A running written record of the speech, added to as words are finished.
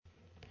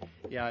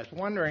Yeah, I was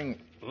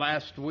wondering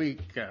last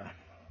week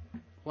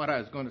what I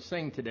was going to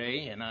sing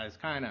today, and I was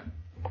kind of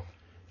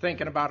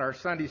thinking about our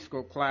Sunday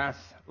school class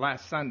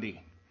last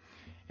Sunday.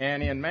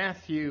 And in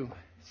Matthew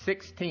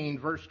 16,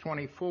 verse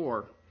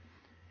 24,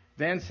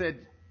 then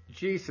said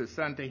Jesus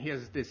unto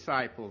his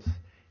disciples,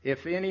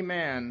 If any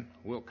man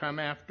will come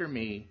after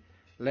me,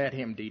 let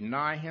him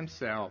deny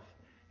himself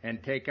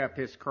and take up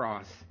his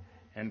cross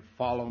and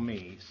follow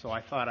me. So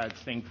I thought I'd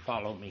sing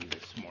Follow Me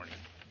this morning.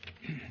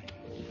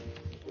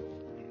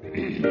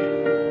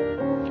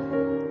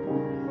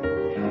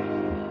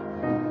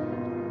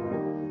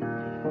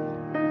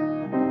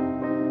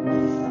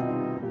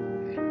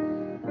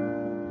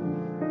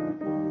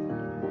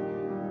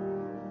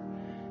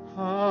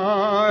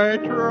 I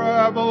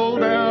travel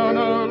down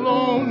a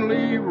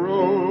lonely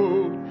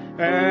road,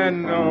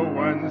 and no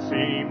one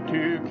seemed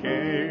to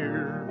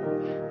care.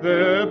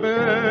 The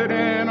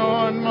burden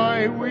on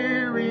my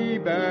weary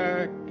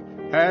back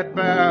had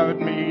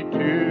bowed me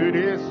to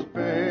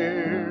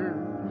despair.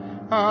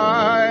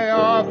 I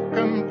oft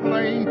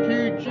complained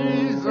to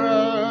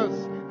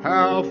Jesus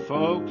how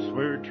folks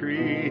were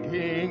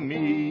treating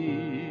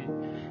me,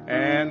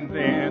 and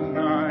then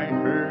I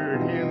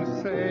heard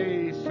him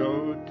say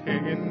so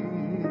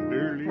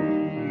tenderly,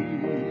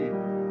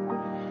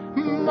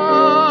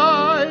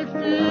 my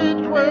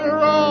feet were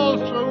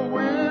also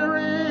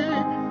weary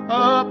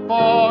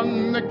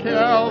upon the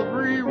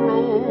Calvary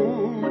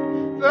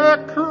road.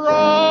 The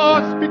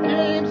cross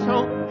became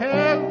so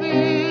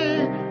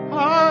heavy,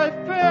 I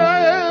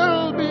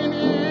fell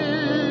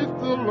beneath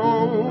the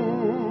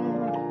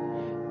load.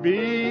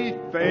 Be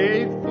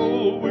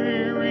faithful,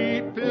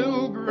 weary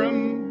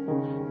pilgrim,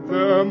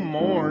 the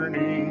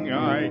morning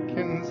I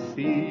can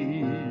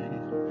see.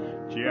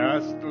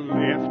 Just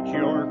lift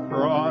your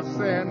cross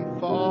and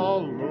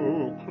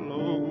follow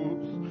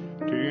close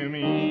to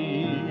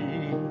me.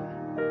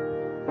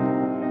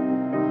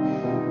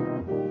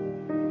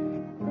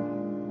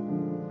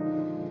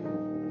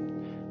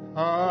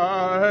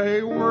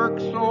 I work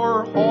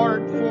so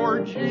hard for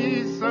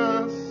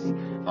Jesus,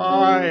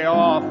 I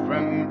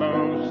often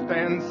boast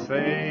and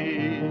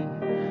say,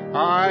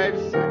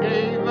 I've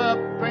gave up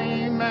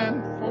fame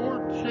and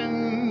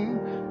fortune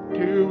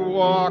to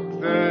walk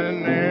the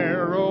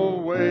narrow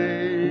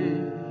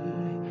way.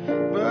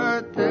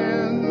 But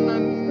then the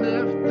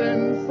lift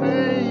and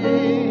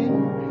saying,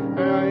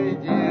 I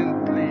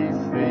gently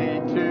say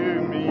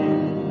to me,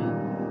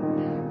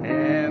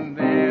 and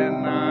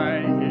then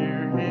I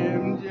hear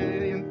him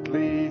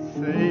gently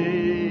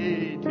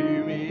say to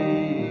me,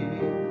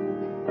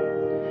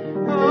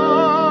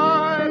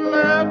 I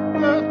left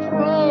the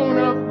throne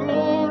of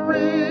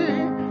glory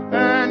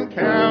and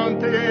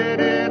counted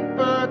it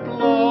but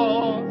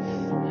loss.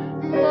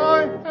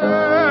 My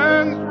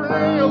hands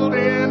railed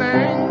in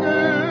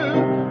anger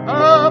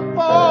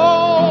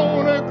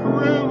upon a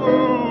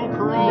cruel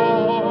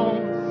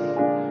cross,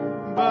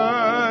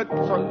 but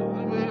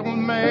we'll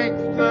make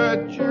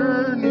the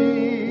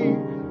journey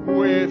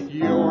with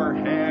your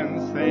hand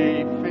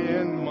safe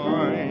in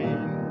mine.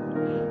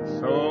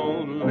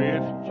 So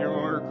lift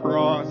your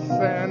cross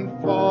and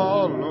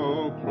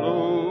follow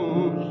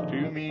close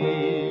to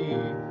me.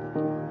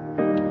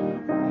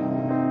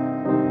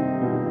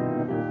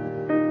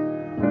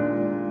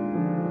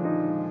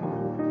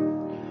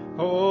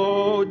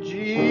 Oh,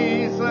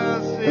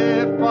 Jesus,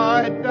 if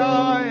I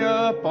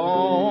die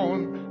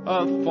upon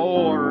a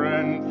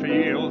foreign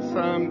field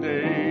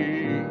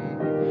someday,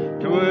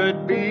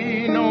 'twould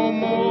be no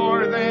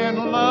more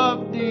than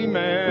love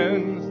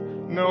demands,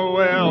 no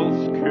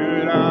else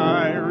could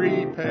I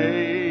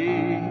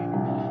repay.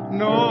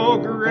 No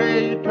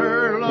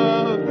greater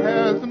love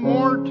has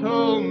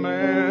mortal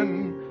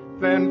man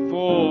than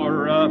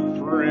for a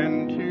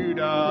friend to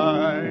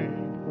die.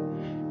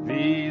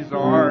 These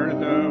are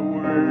the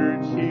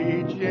words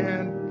he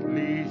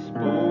gently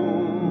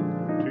spoke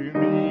to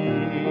me.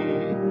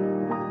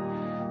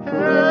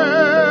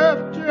 If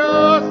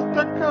just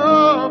a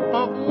cup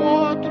of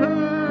water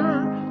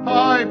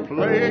I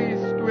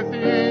placed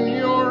within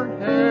your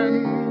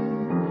hand,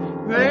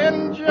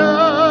 then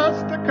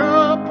just a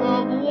cup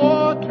of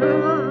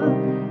water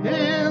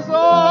is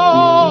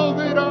all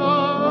that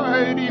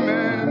I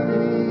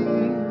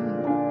demand.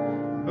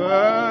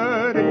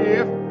 But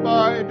if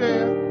by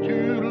death to